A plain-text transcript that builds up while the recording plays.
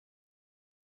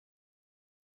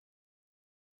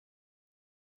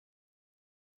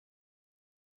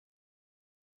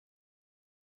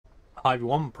Hi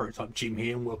everyone, Prototype Jim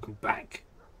here and welcome back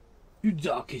to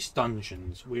Darkest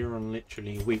Dungeons. We're on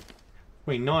literally week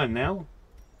 29 now.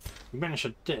 We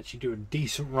managed to actually do a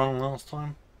decent run last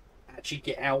time. Actually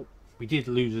get out. We did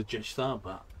lose a Jester,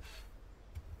 but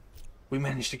we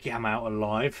managed to get him out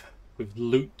alive with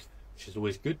loot, which is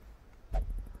always good.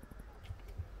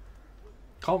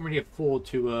 Can't really afford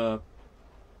to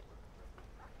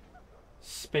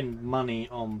spend money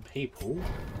on people,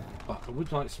 but I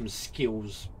would like some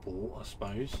skills bought, I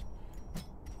suppose.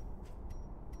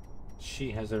 She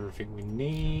has everything we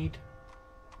need.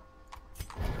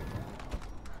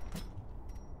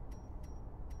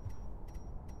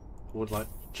 I would like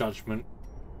judgment.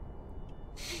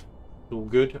 All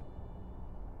good.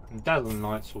 And Dazzling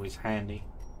Light's always handy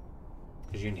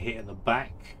because you can hit at the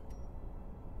back.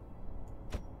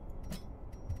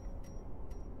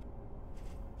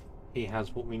 He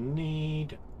has what we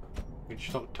need.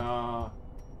 Witch Doctor. I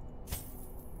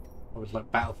would like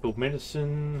Battlefield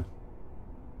Medicine.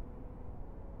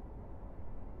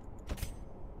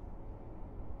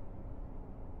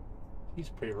 He's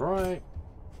pretty right.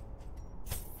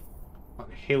 Like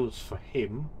the heals for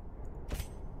him.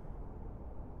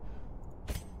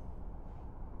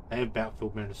 They have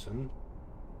Battlefield Medicine.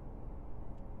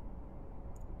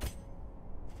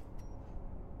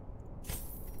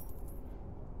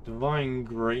 Divine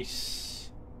Grace.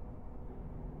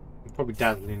 And probably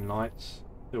Dazzling Lights.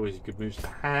 They're always good moves to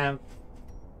have.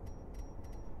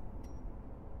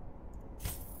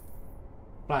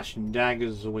 Flashing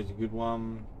Daggers is always a good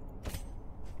one.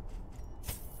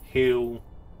 Heal.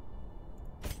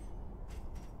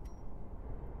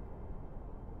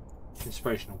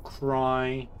 Inspirational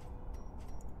Cry.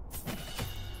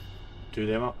 Do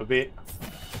them up a bit.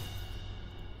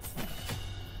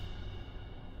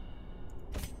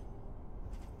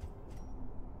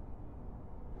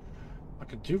 I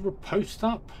could do Riposte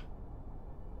up.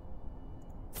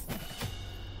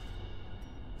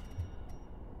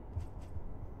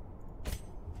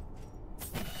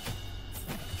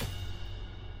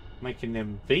 Making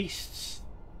them beasts.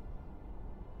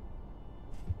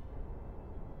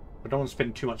 I don't want to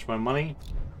spend too much of my money.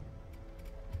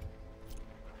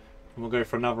 And we'll go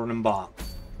for another embark.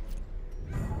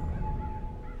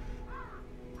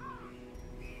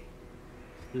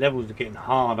 Levels are getting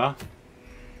harder.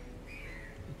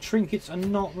 The trinkets are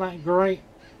not that great.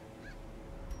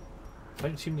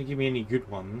 Don't seem to give me any good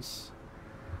ones.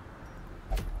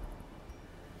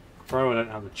 Crow I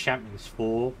don't have the champions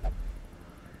for.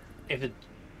 If the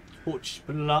torch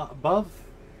is above,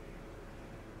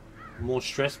 more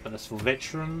stress, but that's for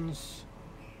veterans.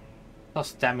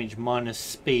 Plus damage minus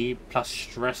speed plus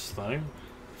stress though.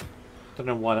 Don't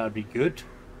know why that would be good.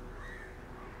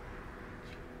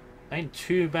 Ain't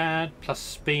too bad. Plus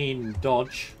speed and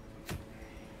dodge.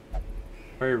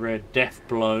 Very rare death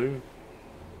blow.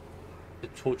 The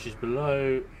torch is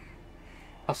below.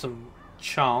 Plus a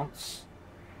chance.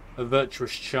 A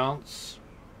virtuous chance.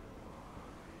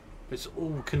 It's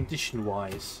all condition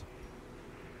wise.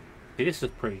 Okay, this is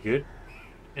pretty good.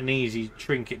 An easy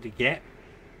trinket to get.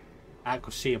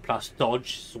 Accuracy and plus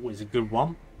dodge is always a good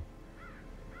one.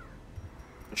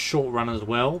 A short run as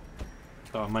well.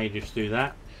 So I may just do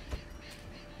that.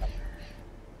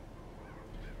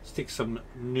 Stick some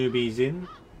newbies in.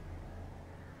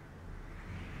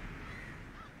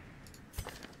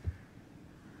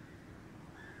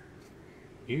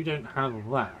 You don't have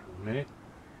that a minute.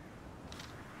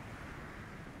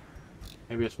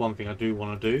 Maybe that's one thing I do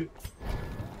want to do.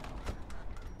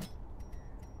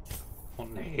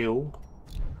 On the hill.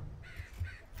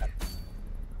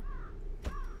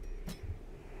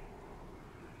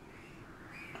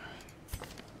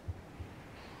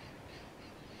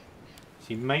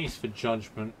 See, Mace for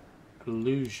Judgment,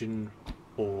 Illusion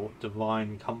for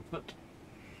Divine Comfort.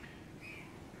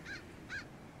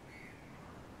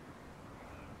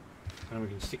 And we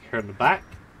can stick her in the back.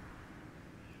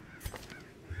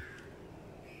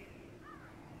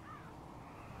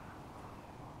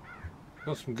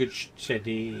 Got some good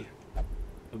steady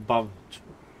above.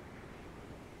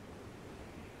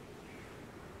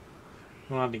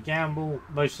 When I gamble,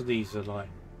 most of these are like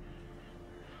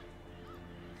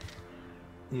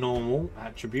normal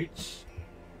attributes.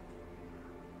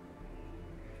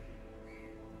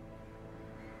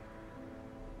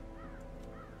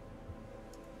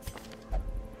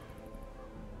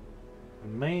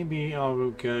 Maybe I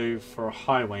will go for a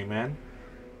Highwayman.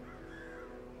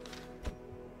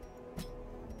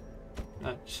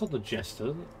 It's not the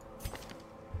Jester.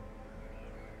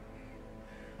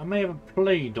 I may have a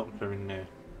Plague Doctor in there.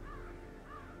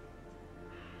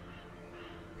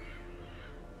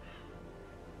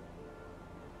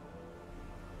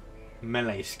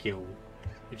 melee skill.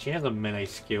 Which he has a melee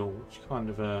skill, which kind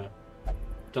of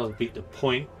does beat the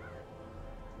point.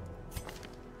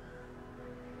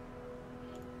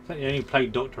 Is that the only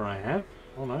Plague Doctor I have?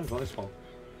 Oh no, I've got this one.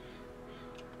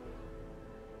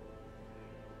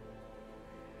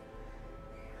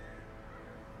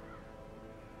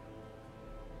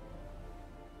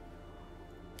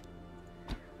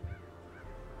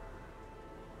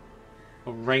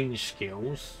 Range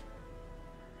skills.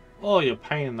 Oh, you're a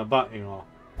pain in the butt, you are.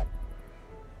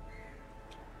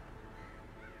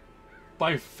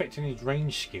 By affecting his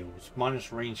range skills.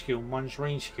 Minus range skill, minus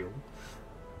range skill.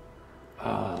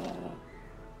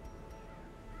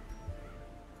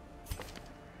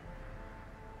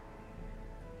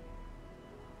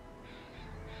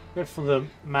 Go for the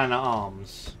man at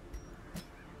arms.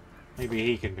 Maybe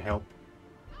he can help.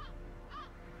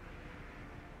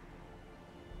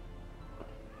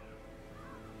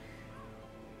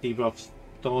 Debuffs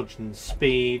dodge and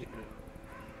speed.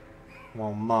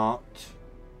 Well marked.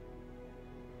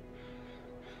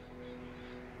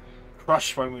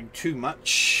 Crush won't win too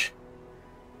much.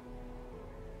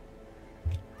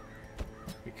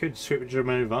 We could switch him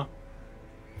over.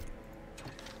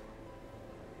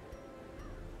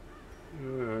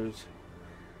 Yes.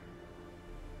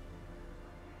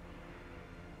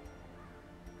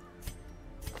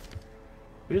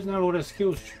 He doesn't have all their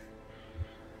skills.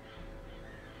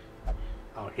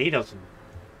 Oh, he doesn't.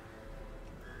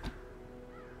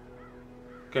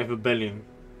 Go for Billion.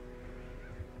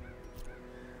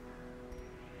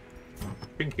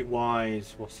 Trinket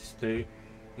wise, what's this do?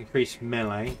 Increase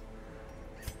melee.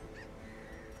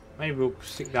 Maybe we'll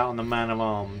stick that on the man of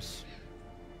arms.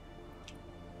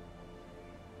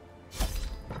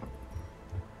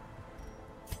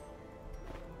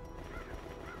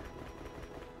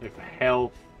 Go for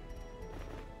health.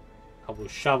 Couple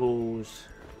of shovels.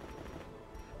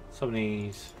 Some of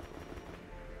these.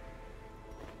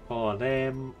 Oh,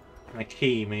 them. And a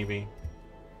key, maybe.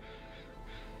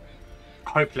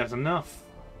 Hopefully that's enough.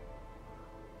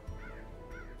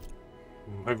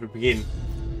 Hope we begin.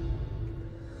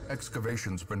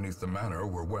 Excavations beneath the manor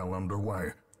were well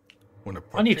underway when a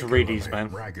I need to read these, man.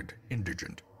 ragged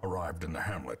indigent arrived in the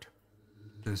hamlet.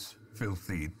 This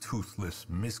filthy, toothless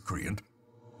miscreant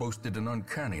boasted an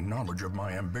uncanny knowledge of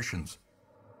my ambitions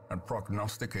and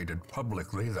prognosticated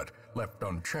publicly that, left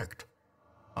unchecked,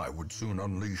 I would soon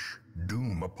unleash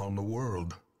doom upon the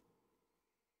world.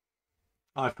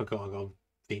 I forgot I got to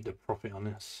beat the profit on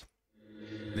this.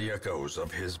 The echoes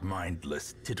of his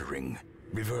mindless tittering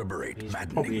reverberate He's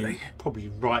maddeningly. probably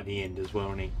right at the end as well,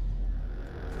 isn't he?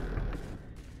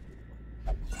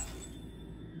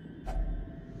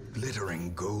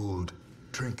 Glittering gold,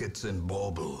 trinkets and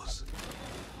baubles,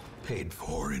 paid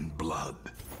for in blood.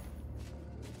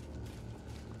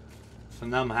 So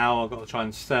somehow I've got to try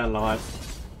and stay alive.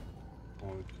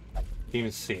 Oh, didn't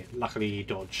even see it. Luckily he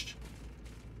dodged.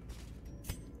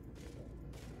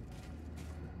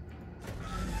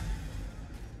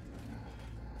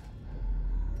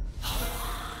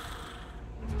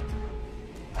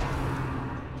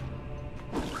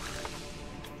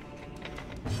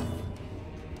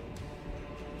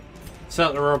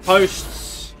 So there are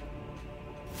posts.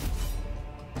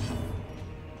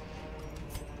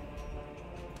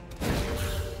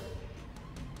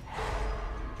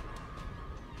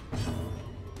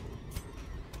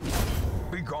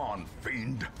 Begone,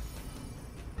 fiend!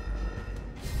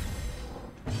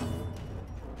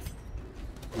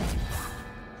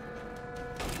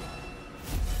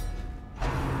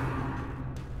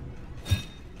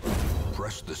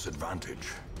 Press this advantage.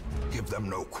 Give them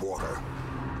no quarter.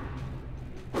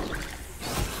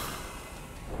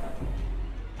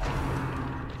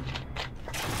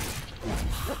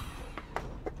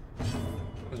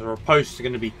 There are posts are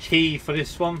going to be key for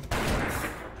this one.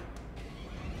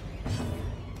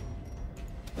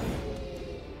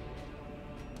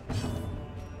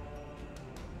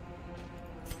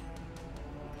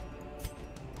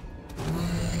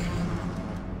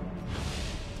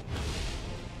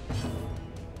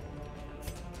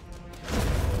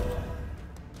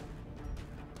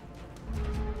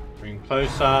 Bring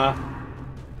closer.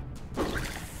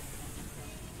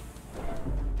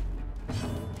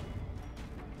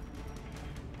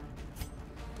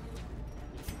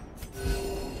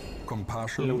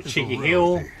 Compassion Little is a cheeky rarity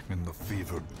heal. in the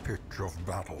fevered pitch of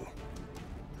battle.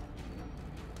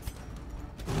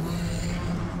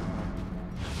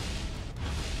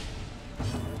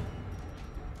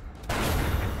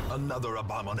 Another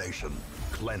abomination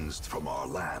cleansed from our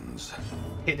lands.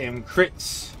 Hit them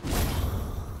crits.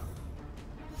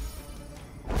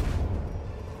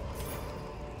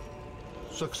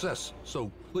 success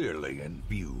so clearly in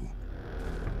view?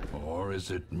 Or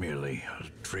is it merely a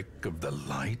trick of the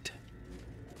light?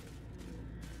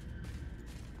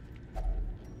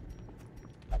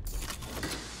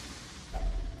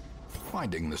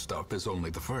 Finding the stuff is only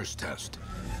the first test.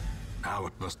 Now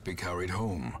it must be carried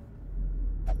home.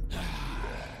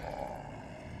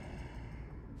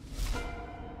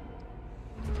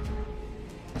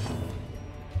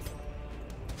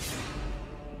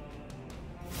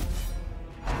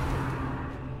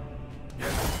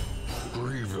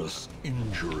 Grievous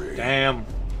injury. Damn.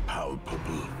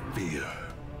 Palpable fear.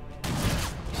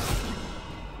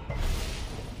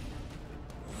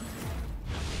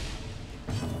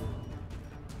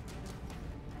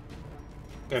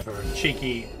 Go for a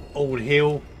cheeky old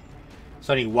heal. It's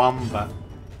only one, but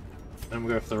then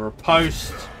we go for the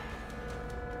riposte.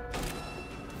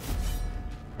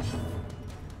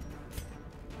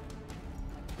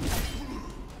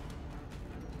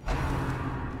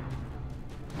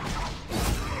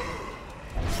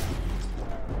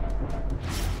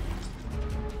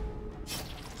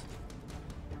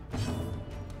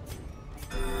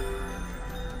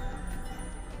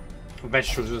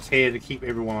 Vegetables is here to keep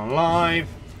everyone alive.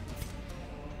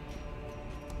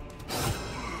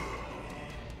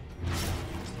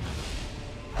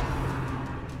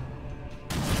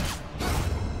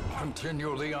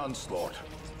 Continue the onslaught.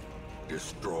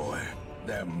 Destroy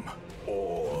them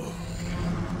all.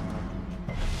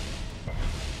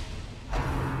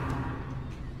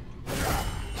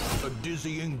 A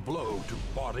dizzying blow to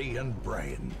body and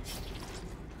brain.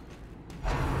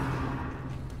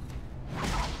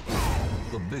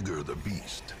 The bigger the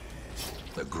beast,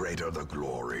 the greater the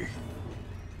glory.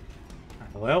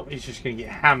 Well, he's just going to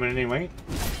get hammered anyway.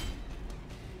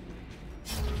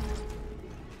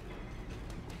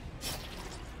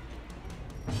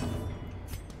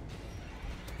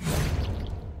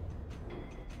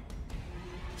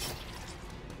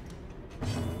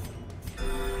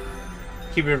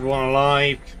 Keep everyone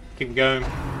alive. Keep going.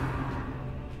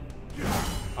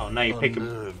 Oh, now you pick him.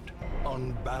 Unnerved,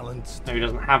 unbalanced. No, he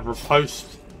doesn't have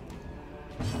riposte.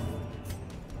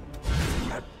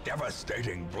 A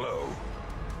devastating blow.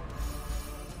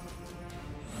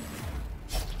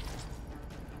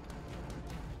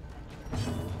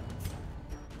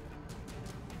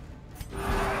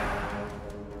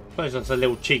 Suppose that's a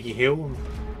little cheeky heal.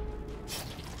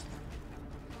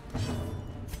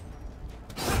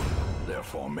 Their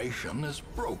formation is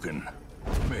broken.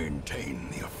 Maintain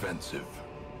the offensive.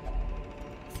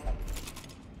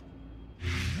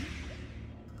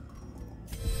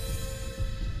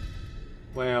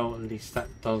 Well, at least that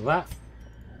does that.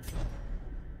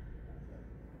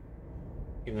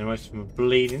 Even though most of them are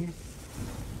bleeding.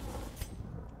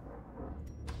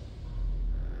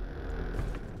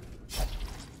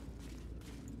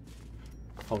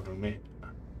 Hold on a minute.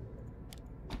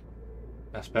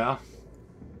 That's better.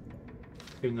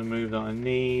 Give them the move that I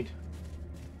need.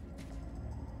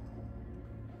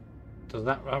 Does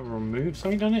that remove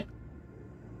something on it?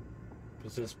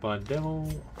 Possessed by a devil.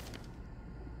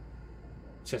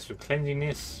 Obsessed with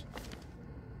cleansiness.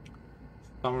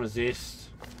 Stun resist.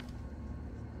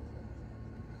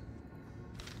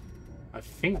 I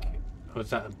think. Or is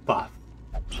that a buff?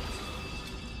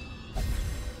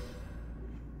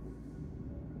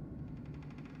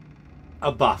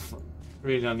 A buff.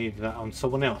 Really, I need that on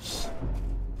someone else.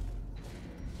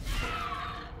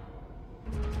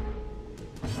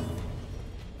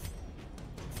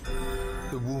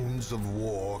 The wounds of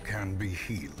war can be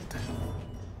healed,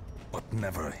 but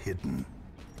never hidden.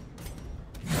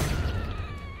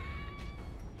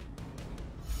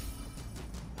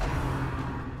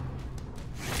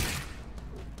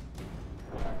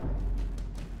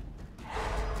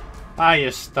 Ah,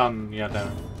 you're stunned. Yeah,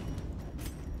 don't.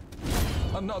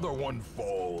 Another one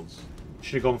falls.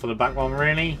 Should have gone for the back one,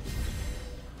 really.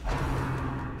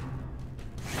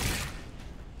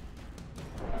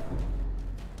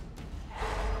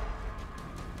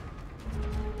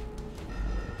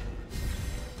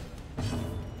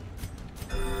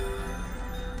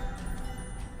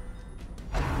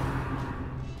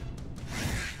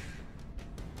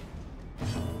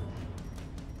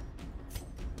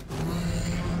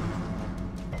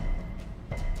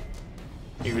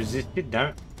 He resisted,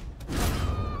 don't.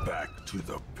 Back to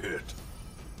the pit.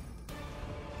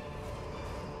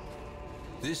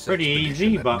 This Pretty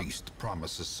easy, at but least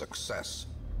promises success.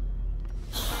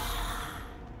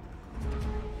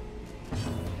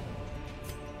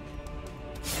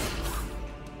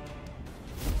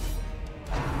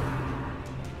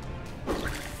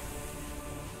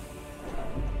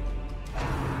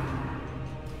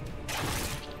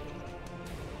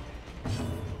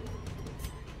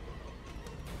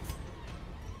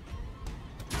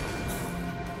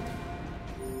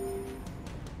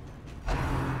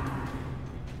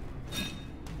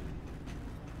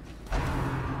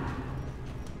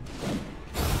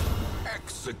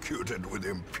 executed with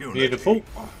impunity. Beautiful.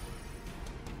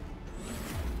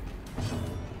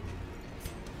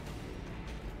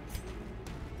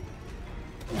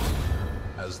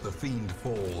 As the fiend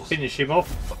falls, Finish him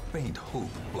off. a faint hope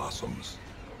blossoms.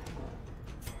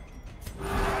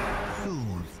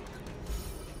 Soothed,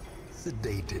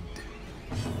 sedated.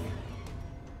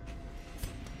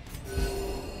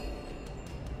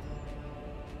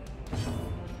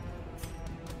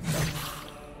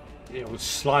 Yeah, with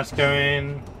slice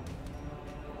going.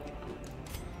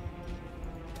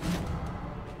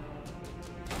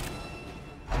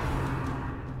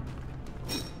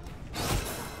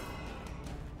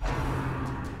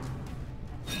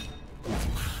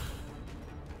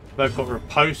 Both got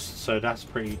riposte, so that's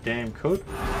pretty damn good.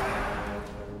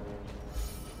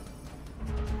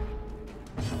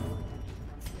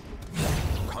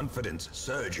 Confidence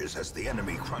surges as the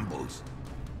enemy crumbles.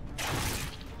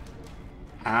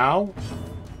 Ow.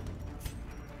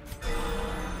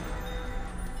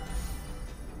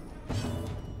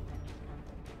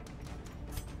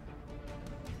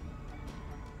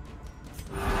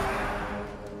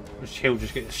 Which he'll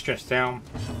just get stressed down.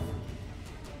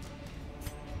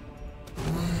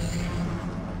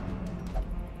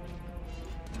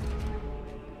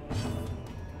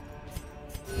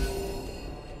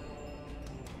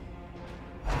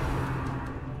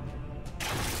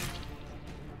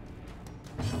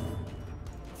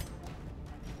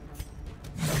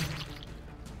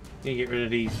 You get rid of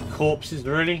these corpses,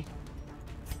 really.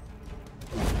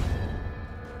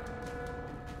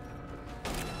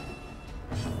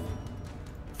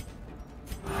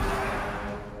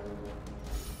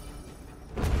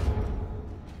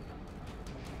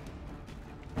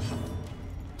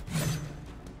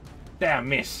 Damn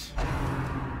miss.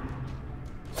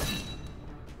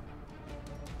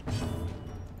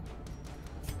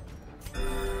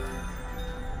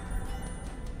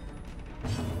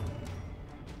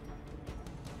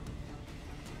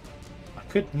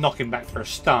 Could knock him back for a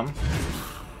stun.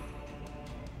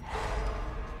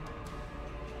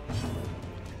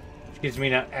 Which gives me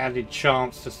that added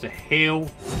chance just to heal.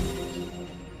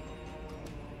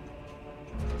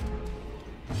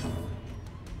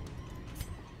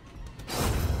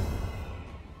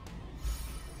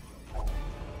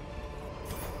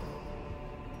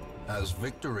 As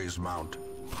victories mount,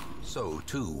 so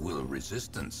too will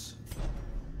resistance.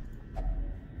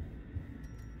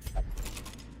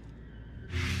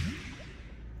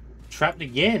 Trapped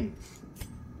again.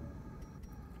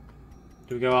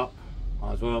 Do we go up?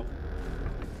 Might as well.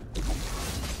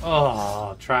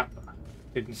 Oh, trap.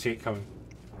 Didn't see it coming.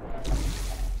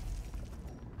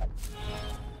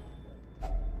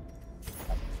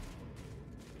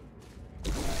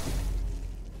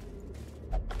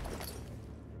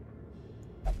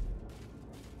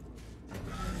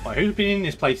 Right, who's been in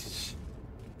these places?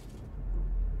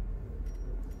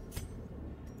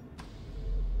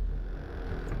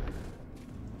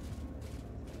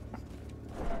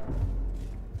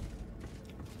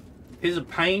 Is a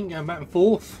pain going back and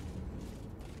forth.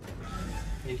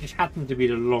 It just happened to be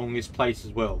the longest place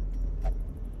as well.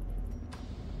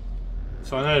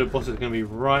 So I know the boss is going to be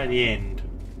right at the end.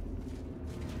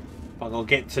 But I'll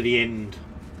get to the end.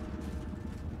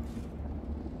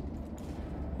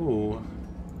 Ooh.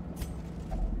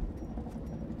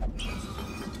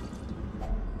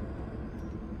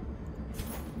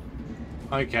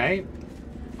 Okay.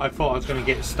 I thought I was going to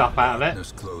get stuff out of it.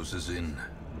 Darkness closes in,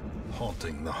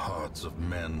 haunting the hearts of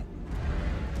men.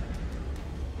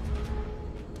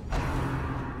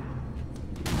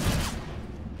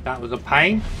 That was a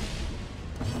pain.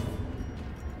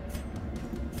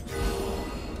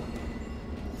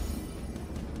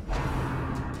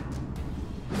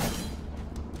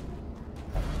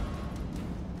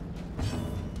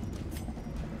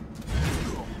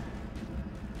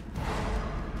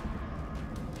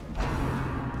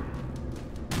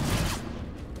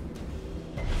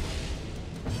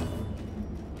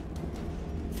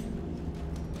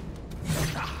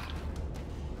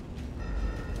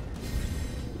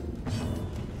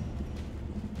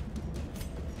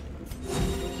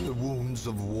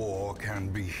 Of war can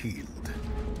be healed.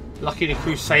 Lucky the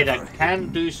Crusader can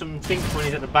do some things when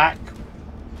he's at the back.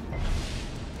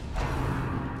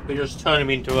 We just turn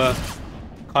him into a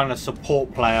kind of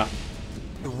support player.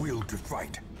 The will to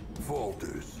fight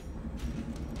falters.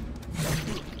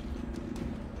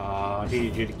 I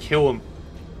needed you to kill him.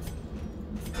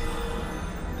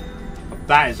 But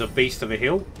that is a beast of a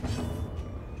hill.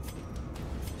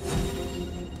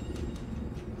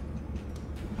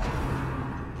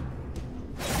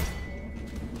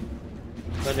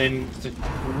 But then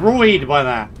destroyed by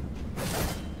that.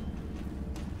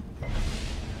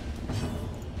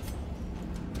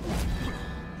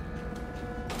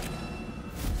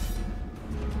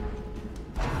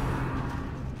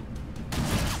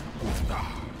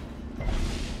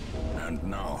 And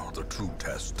now the true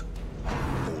test.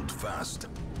 Hold fast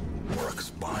or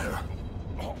expire.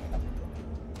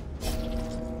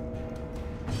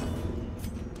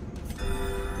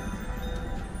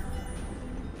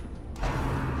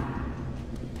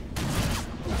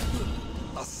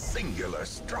 A singular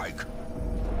strike.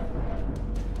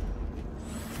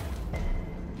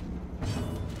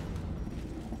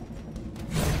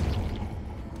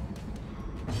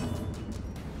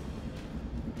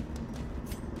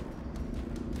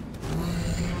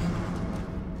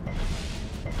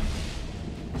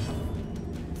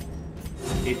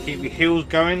 You keep your heals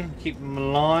going, keep them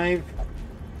alive.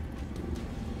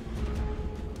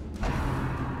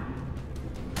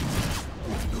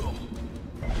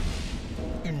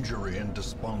 Injury and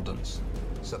despondence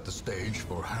set the stage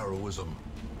for heroism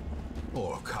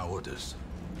or cowardice.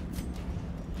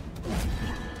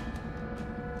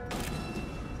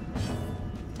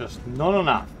 Just not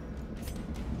enough.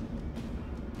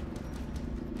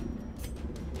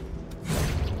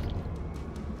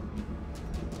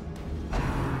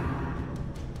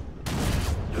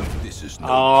 This is no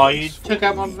Oh, you place for took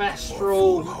out my weak or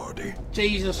Vestral. foolhardy.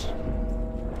 Jesus.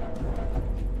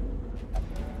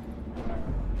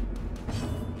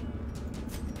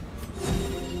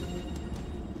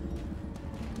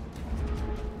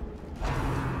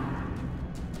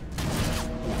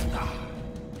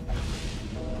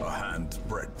 A hand's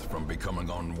breadth from becoming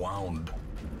unwound.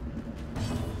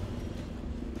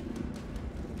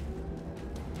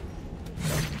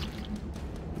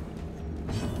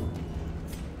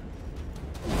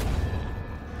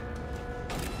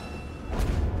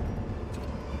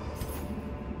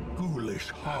 Ghoulish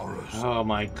horrors. Oh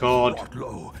my god. Brought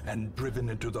low and driven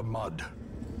into the mud.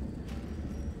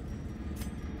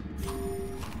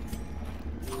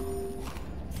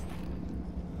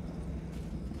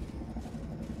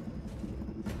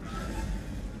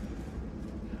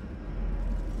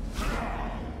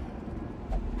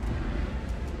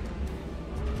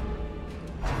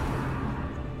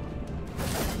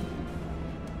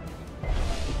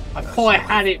 I thought I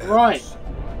had it right.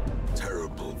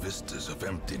 Terrible vistas of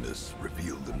emptiness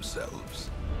reveal themselves.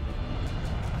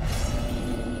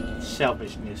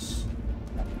 Selfishness.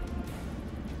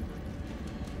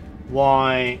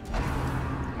 Why?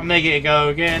 I'm gonna get it go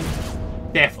again.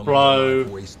 Death A blow.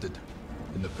 life wasted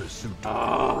in the pursuit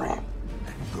of glory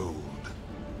and gold.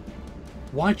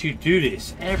 Why'd you do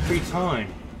this every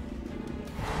time?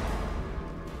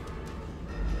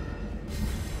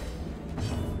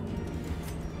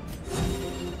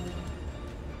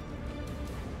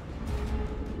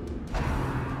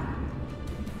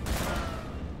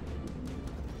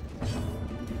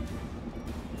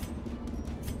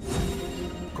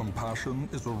 Compassion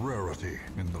is a rarity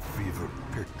in the fevered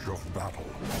pitch of battle.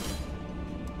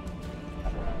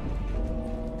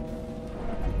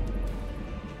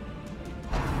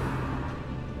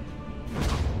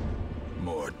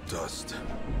 More dust,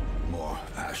 more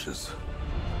ashes,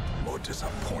 more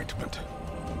disappointment.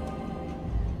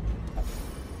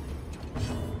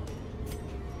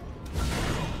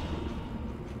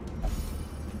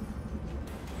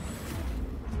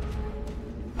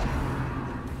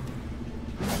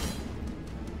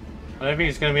 I don't think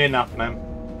it's gonna be enough, man.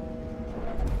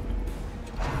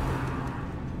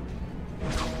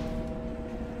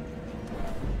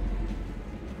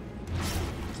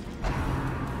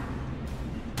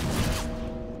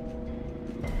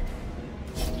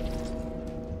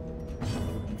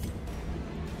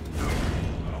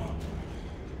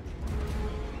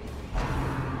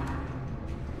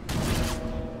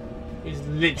 He's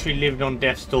literally living on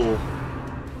death's door.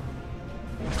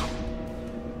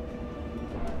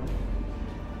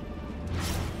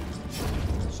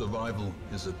 Survival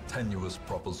is a tenuous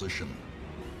proposition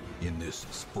in this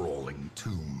sprawling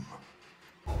tomb.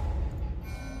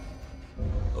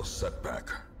 A setback,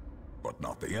 but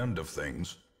not the end of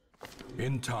things.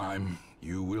 In time,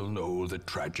 you will know the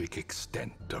tragic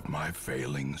extent of my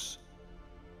failings.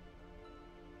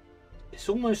 It's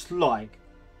almost like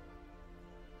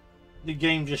the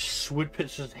game just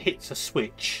hits a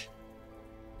switch.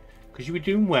 Because you were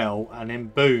doing well, and then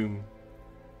boom,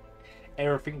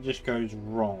 everything just goes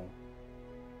wrong.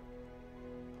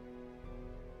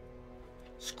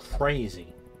 It's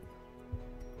crazy.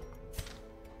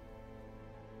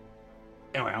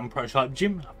 Anyway, I'm Prototype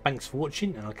Jim. Thanks for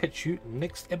watching, and I'll catch you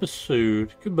next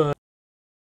episode. Goodbye.